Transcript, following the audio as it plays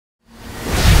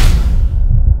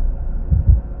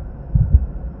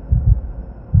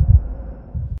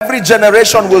Every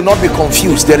generation will not be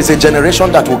confused. There is a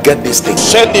generation that will get this thing.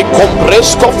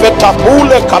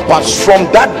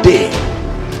 From that day,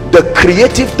 the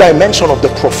creative dimension of the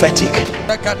prophetic,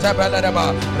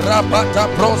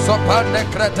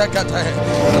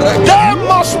 there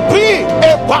must be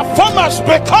a performance,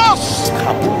 because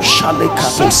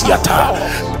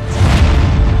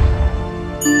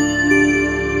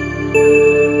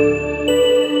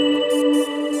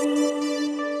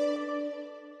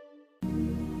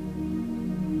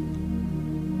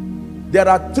there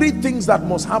are three things that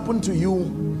must happen to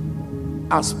you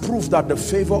as proof that the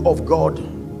favor of God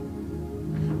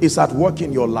is at work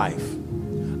in your life.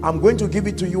 I'm going to give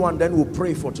it to you and then we'll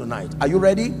pray for tonight. Are you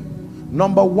ready?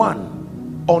 Number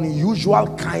one,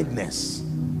 unusual kindness.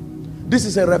 This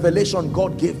is a revelation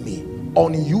God gave me.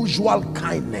 Unusual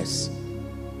kindness.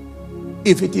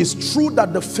 If it is true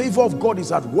that the favor of God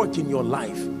is at work in your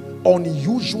life,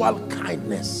 unusual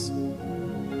kindness.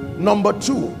 Number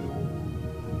two,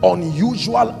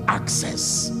 unusual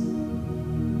access.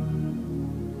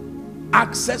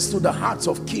 Access to the hearts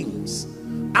of kings.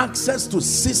 Access to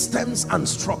systems and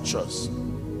structures.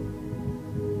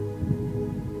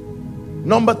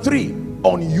 Number three,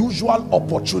 unusual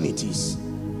opportunities.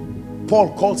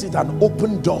 Paul calls it an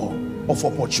open door of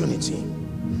opportunity.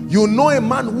 You know a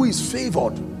man who is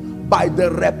favored by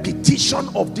the repetition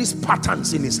of these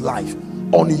patterns in his life.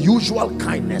 Unusual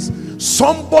kindness.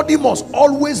 Somebody must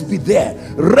always be there,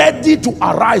 ready to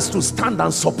arise to stand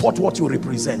and support what you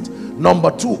represent.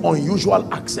 Number two, unusual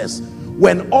access.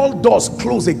 When all doors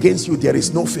close against you, there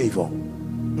is no favor.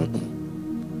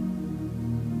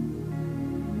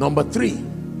 Number three,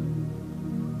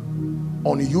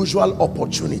 unusual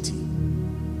opportunity.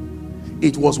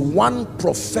 It was one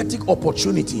prophetic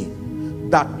opportunity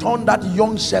that turned that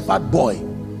young shepherd boy.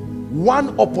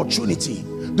 One opportunity.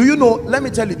 Do you know, let me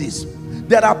tell you this,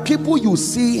 there are people you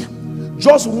see,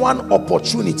 just one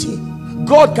opportunity,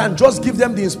 God can just give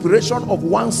them the inspiration of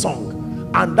one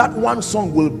song, and that one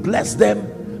song will bless them,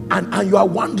 and you are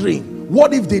wondering,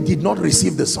 what if they did not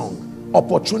receive the song?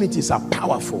 Opportunities are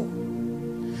powerful.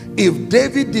 If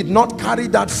David did not carry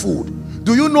that food,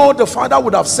 do you know the father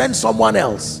would have sent someone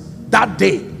else that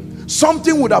day?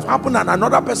 Something would have happened and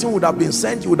another person would have been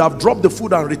sent. He would have dropped the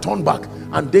food and returned back,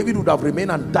 and David would have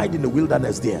remained and died in the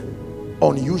wilderness there.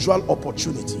 Unusual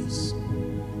opportunities.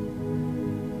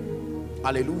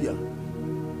 Hallelujah.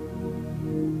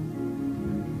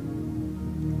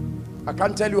 I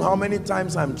can't tell you how many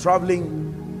times I'm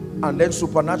traveling and then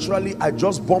supernaturally I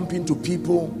just bump into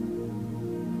people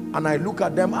and I look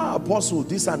at them, apostle,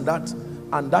 this and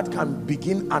that can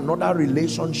begin another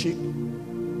relationship.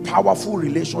 Powerful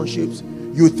relationships.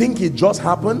 You think it just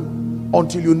happened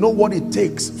until you know what it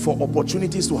takes for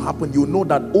opportunities to happen. You know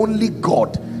that only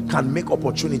God can make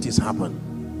opportunities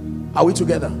happen. Are we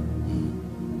together?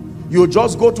 You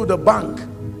just go to the bank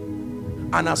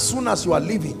and as soon as you are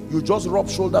leaving, you just rub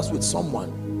shoulders with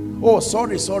someone. Oh,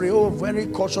 sorry, oh, very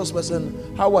cautious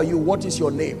person. How are you? What is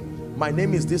your name? My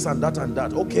name is this and that and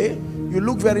that. Okay, you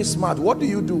look very smart. What do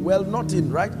you do? Well,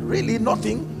 nothing, right? Really,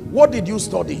 nothing. What did you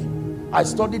study? I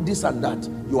studied this and that.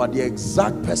 You are the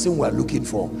exact person we're looking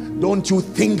for. Don't you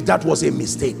think that was a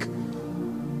mistake?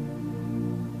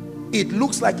 It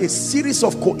looks like a series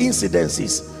of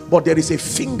coincidences, but there is a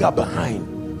finger behind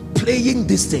playing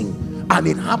this thing, and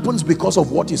it happens because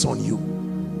of what is on you.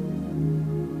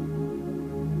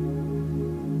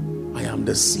 I am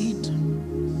the seed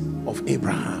of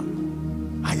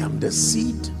Abraham. I am the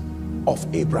seed of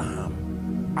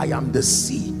Abraham. I am the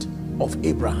seed of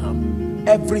Abraham.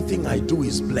 Everything I do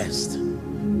is blessed.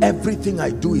 Everything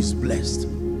I do is blessed.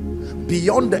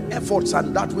 Beyond the efforts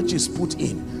and that which is put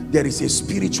in, there is a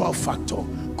spiritual factor.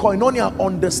 Koinonia,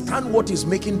 understand what is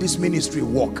making this ministry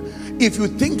work. If you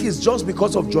think it's just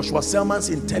because of Joshua Selman's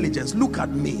intelligence, look at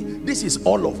me. This is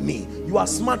all of me. You are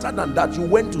smarter than that. You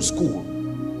went to school.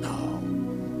 No.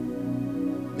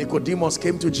 Nicodemus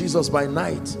came to Jesus by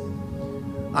night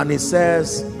and he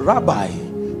says, Rabbi,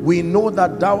 we know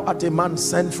that thou art a man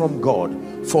sent from God,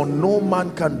 for no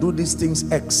man can do these things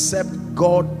except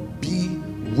God be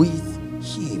with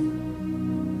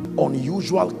him.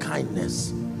 Unusual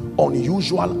kindness,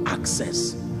 unusual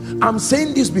access. I'm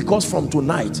saying this because from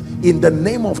tonight, in the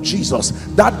name of Jesus,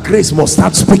 that grace must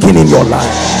start speaking in your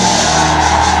life.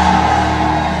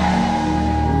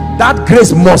 That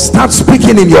grace must start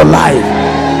speaking in your life.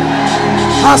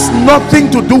 Has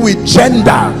nothing to do with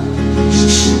gender,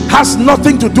 has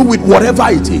nothing to do with whatever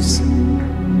it is.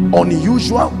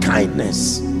 Unusual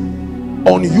kindness,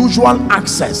 unusual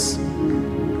access.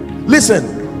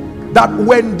 Listen, that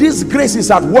when this grace is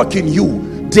at work in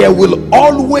you, there will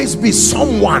always be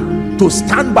someone to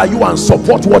stand by you and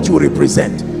support what you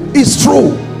represent. It's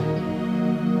true.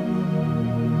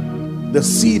 The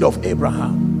seed of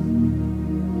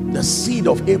Abraham, the seed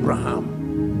of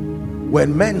Abraham.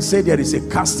 When men say there is a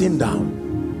casting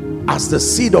down, as the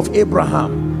seed of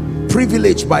Abraham,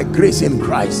 privileged by grace in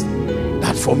Christ,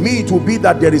 that for me it will be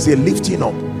that there is a lifting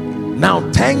up.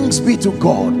 Now thanks be to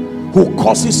God who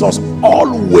causes us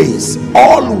always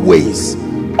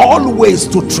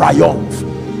to triumph,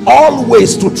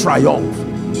 always to triumph.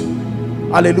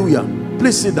 Hallelujah.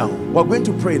 Please sit down. We're going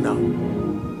to pray now.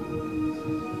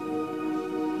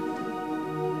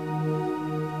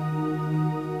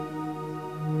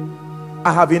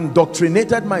 I have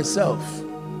indoctrinated myself,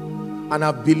 and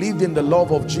I've believed in the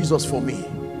love of Jesus for me,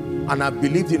 and I've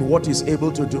believed in what he's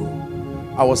able to do.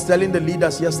 I was telling the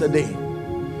leaders yesterday,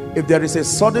 if there is a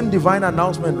sudden divine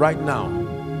announcement right now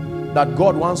that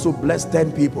God wants to bless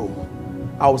 10 people,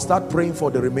 I will start praying for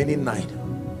the remaining 9,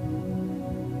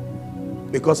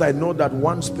 because I know that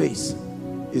one space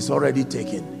is already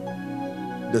taken.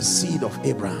 The seed of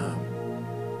Abraham.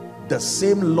 The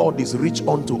same Lord is rich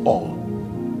unto all.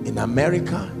 In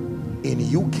America, in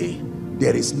UK,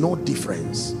 there is no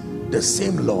difference. The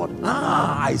same Lord.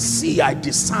 I see, I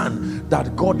discern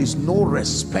that God is no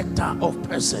respecter of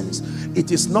persons.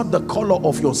 It is not the color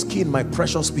of your skin, my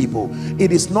precious people.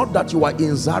 It is not that you are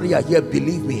in Zaria here,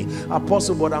 believe me,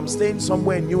 Apostle, but I'm staying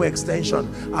somewhere in New Extension.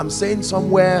 I'm staying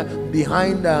somewhere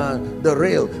behind the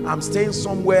rail. I'm staying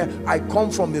somewhere. I come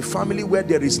from a family where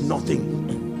there is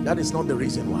nothing. That is not the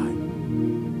reason why.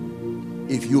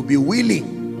 If you be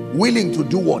willing to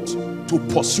do what? To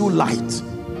pursue light,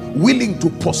 willing to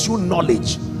pursue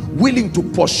knowledge, willing to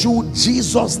pursue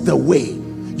Jesus the way.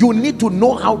 You need to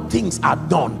know how things are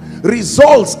done.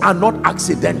 Results are not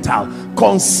accidental.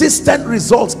 Consistent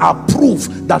results are proof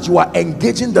that you are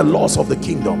engaging the laws of the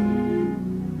kingdom.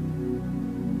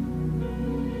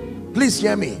 Please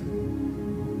hear me.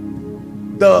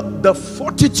 The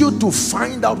fortitude to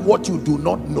find out what you do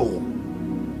not know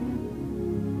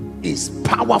is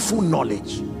powerful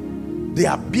knowledge. The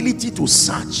ability to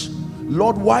search.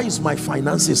 Lord, why is my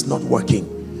finances not working?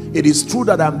 It is true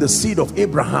that I'm the seed of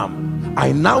Abraham.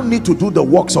 I now need to do the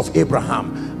works of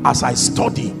Abraham. As I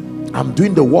study, I'm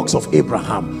doing the works of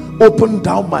Abraham. Open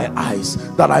down my eyes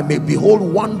that I may behold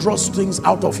wondrous things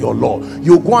out of your law.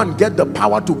 You go and get the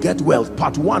power to get wealth,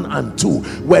 part 1 and 2.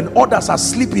 When others are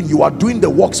sleeping, you are doing the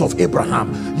works of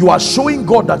Abraham. You are showing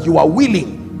God that you are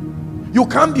willing. You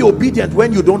can't be obedient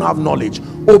when you don't have knowledge.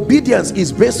 Obedience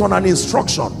is based on an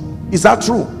instruction. Is that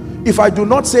true? If I do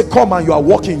not say come and you are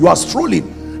walking, you are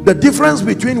strolling. The difference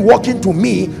between walking to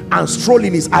me and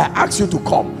strolling is I ask you to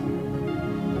come.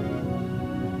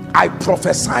 I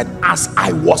prophesied as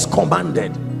I was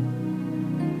commanded.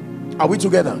 Are we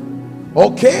together?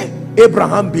 Okay.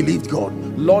 Abraham believed God.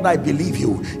 Lord, I believe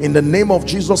you. In the name of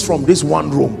Jesus, from this one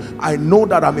room, I know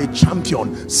that I'm a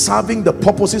champion serving the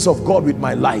purposes of God with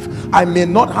my life. I may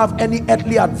not have any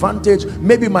earthly advantage.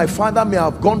 Maybe my father may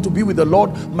have gone to be with the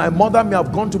Lord, my mother may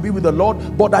have gone to be with the Lord,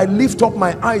 but I lift up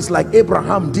my eyes like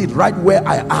Abraham did right where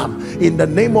I am. In the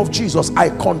name of Jesus, I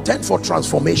contend for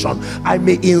transformation. I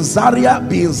may in Zaria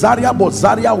be in Zaria, but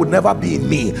Zaria will never be in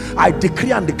me. I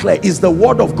decree and declare, it's the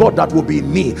word of God that will be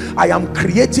in me. I am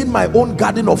creating my own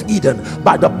Garden of Eden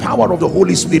by the power of the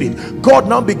Holy Spirit. God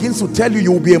now begins to tell you,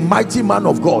 you will be a mighty man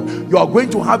of God. You are going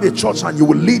to have a church and you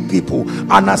will lead people.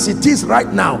 And as it is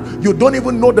right now, you don't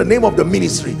even know the name of the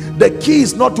ministry. The key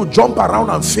is not to jump around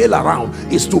and fail around,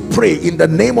 is to pray in the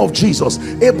name of Jesus.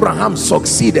 Abraham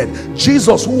succeeded.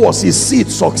 Jesus, who was his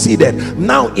seed, succeeded.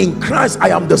 Now in Christ, I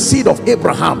am the seed of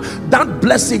Abraham. That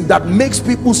blessing that makes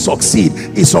people succeed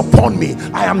is upon me.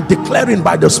 I am declaring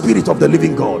by the Spirit of the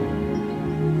living God.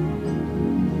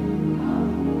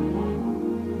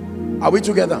 Are we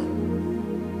together?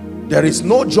 There is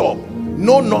no job,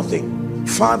 no nothing.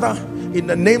 Father, in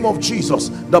the name of Jesus,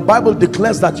 the Bible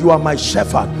declares that you are my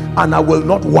shepherd and I will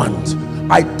not want.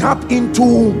 I tap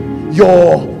into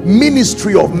your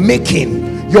ministry of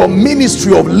making, your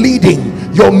ministry of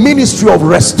leading, your ministry of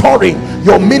restoring,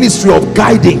 your ministry of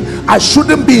guiding. I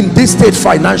shouldn't be in this state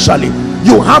financially.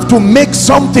 You have to make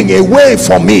something a way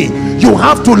for me. You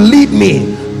have to lead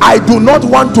me. I do not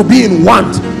want to be in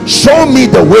want. Show me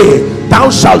the way. Thou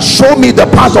shalt show me the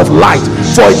path of light,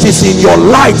 for it is in your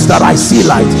light that I see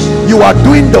light. You are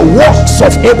doing the works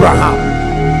of Abraham.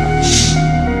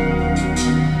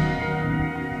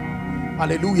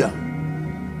 Hallelujah.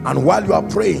 And while you are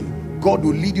praying, God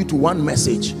will lead you to one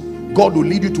message. God will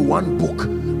lead you to one book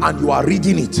and you are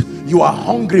reading it. You are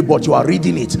hungry, but you are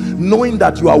reading it, knowing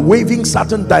that you are waving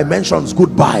certain dimensions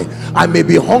goodbye. I may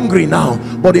be hungry now,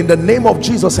 but in the name of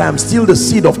Jesus, I am still the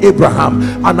seed of Abraham,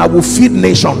 and I will feed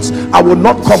nations. I will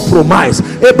not compromise.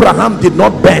 Abraham did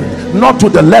not bend, not to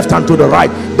the left and to the right.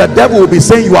 The devil will be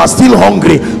saying, you are still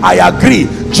hungry. I agree.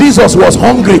 Jesus was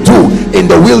hungry too in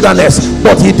the wilderness,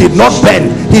 but he did not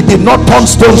bend. He did not turn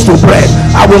stones to bread.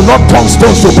 I will not turn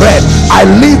stones to bread. I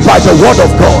live by the word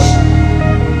of God.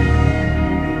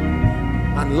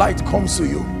 Light comes to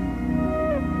you,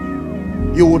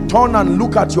 you will turn and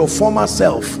look at your former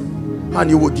self and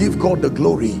you will give God the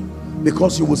glory,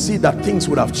 because you will see that things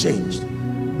would have changed.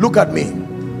 Look at me.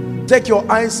 Take your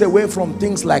eyes away from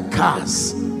things like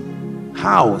cars,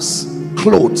 house,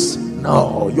 clothes.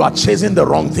 No, you are chasing the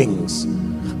wrong things.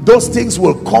 Those things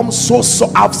will come so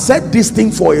I've said this thing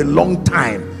for a long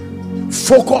time.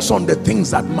 Focus on the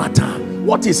things that matter.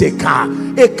 What is a car?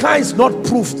 A car is not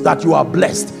proof that you are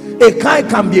blessed. A car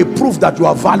can be a proof that you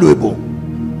are valuable.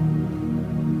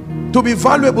 To be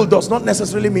valuable does not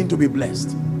necessarily mean to be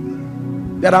blessed.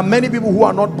 There are many people who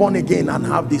are not born again and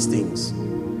have these things.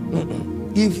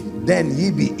 If then ye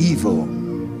be evil.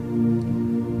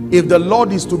 If the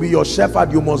Lord is to be your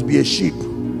shepherd, you must be a sheep.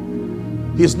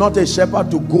 He's not a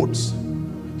shepherd to goats.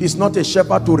 He's not a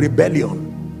shepherd to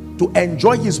rebellion. To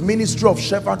enjoy his ministry of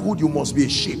shepherdhood, you must be a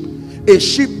sheep. A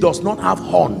sheep does not have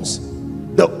horns.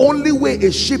 The only way a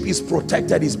sheep is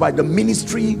protected is by the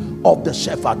ministry of the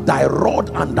shepherd. Thy rod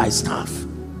and thy staff.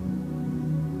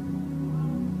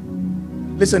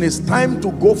 Listen, it's time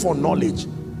to go for knowledge.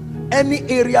 Any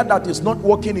area that is not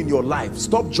working in your life,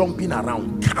 stop jumping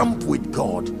around. Camp with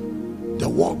God. The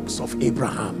works of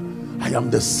Abraham. I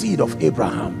am the seed of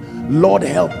Abraham. Lord,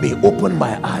 help me. Open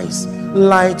my eyes.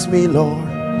 Light me, Lord.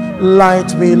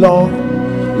 Light me, Lord.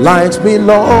 Light me,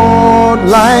 Lord,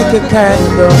 like a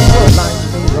candle.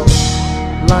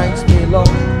 Light me, Lord,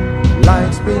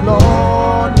 light me,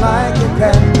 Lord, like a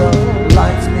candle.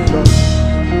 Light me, Lord,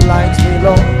 light me,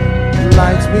 Lord,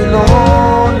 light me,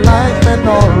 Lord, like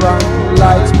menorah.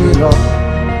 Light me, Lord,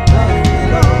 light me,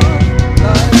 Lord,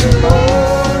 light me,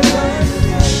 Lord,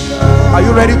 like. Are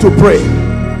you ready to pray?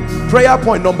 Prayer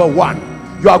point number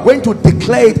 1. You are going to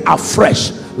declare it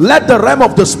afresh. Let the realm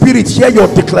of the spirit hear your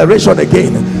declaration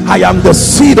again. I am the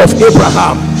seed of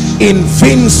Abraham,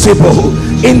 invincible.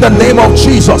 In the name of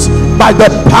Jesus, by the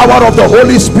power of the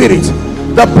Holy Spirit,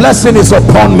 the blessing is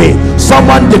upon me.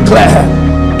 Someone declare,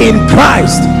 in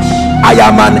Christ I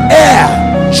am an heir,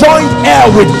 joint heir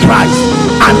with Christ,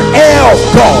 an heir of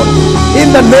God.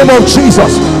 In the name of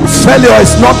Jesus, failure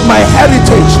is not my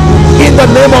heritage. In the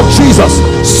name of Jesus,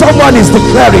 someone is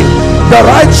declaring, the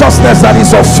righteousness that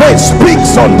is of faith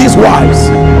speaks on these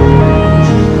wise.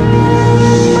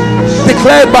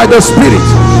 Declared by the Spirit.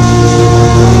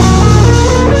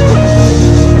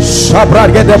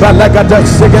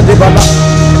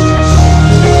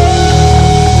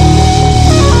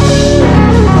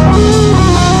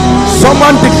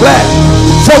 Someone declare,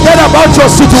 forget about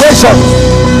your situation.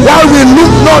 While we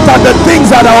look not at the things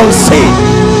that are unseen,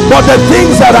 but the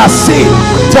things that are seen.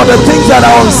 For the things that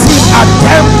are unseen are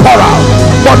temporal,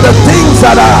 but the things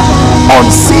that are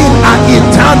unseen are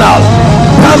eternal,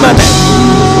 permanent.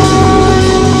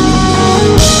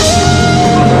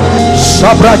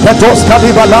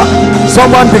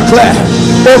 Someone declare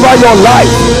over your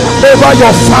life, over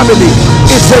your family,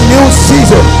 it's a new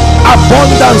season.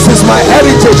 Abundance is my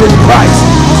heritage in Christ,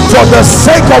 for the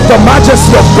sake of the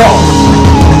majesty of God.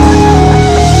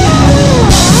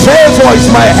 Favour is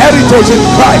my heritage in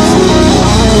Christ.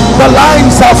 The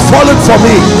lines have fallen for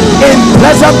me in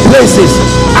pleasant places.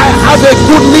 I have a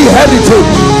goodly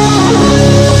heritage.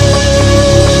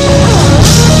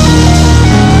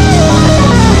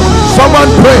 Someone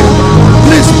pray.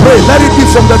 Please pray. Let it be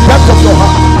from the depth of your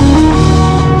heart.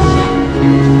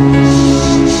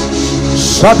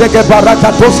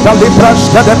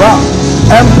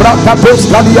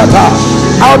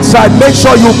 Outside, make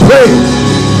sure you pray.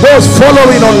 Those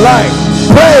following online,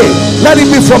 pray. Let it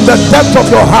be from the depth of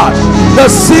your heart. The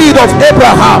seed of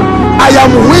Abraham. I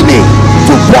am willing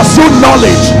to pursue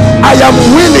knowledge. I am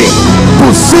willing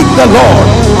to seek the Lord.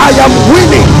 I am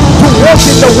willing to walk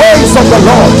in the ways of the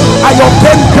Lord. I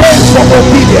obtain grace for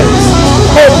obedience.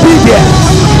 Obedience.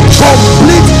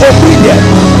 Complete obedience.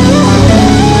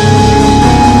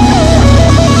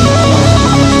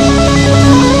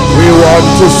 We want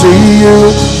to see you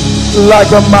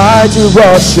like a mighty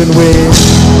rushing wind.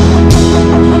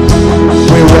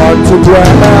 We want to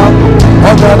dwell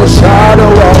under the shadow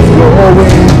of your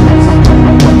wings.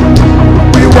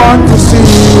 We want to see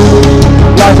you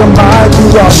like a mighty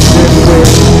rushing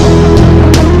wind.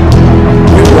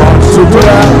 to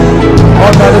dwell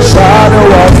under the shadow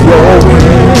of your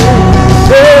wings.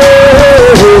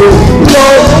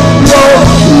 Lord,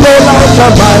 like a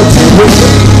mighty wind,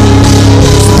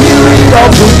 Spirit of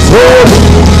victory,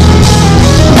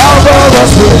 cover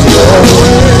us with your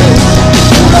wings.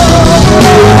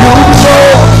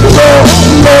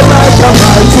 Lord, like a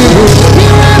mighty wind,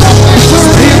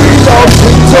 Spirit of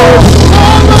victory.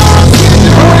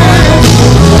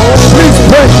 Please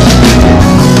pray.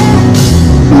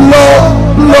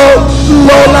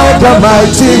 Lord, like a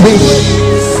mighty wind,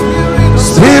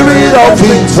 Spirit of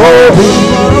victory,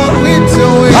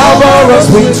 cover us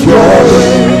with your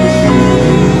wings.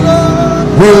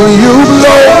 Will you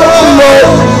blow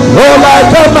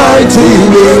like a mighty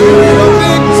wind,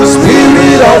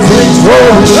 Spirit of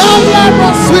victory, cover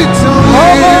us with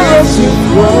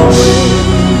your wings.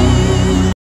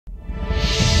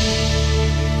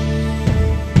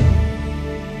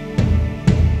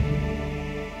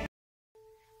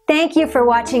 Thank you for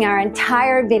watching our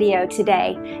entire video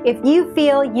today. If you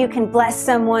feel you can bless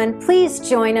someone, please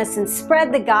join us and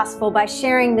spread the gospel by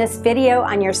sharing this video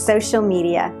on your social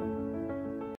media.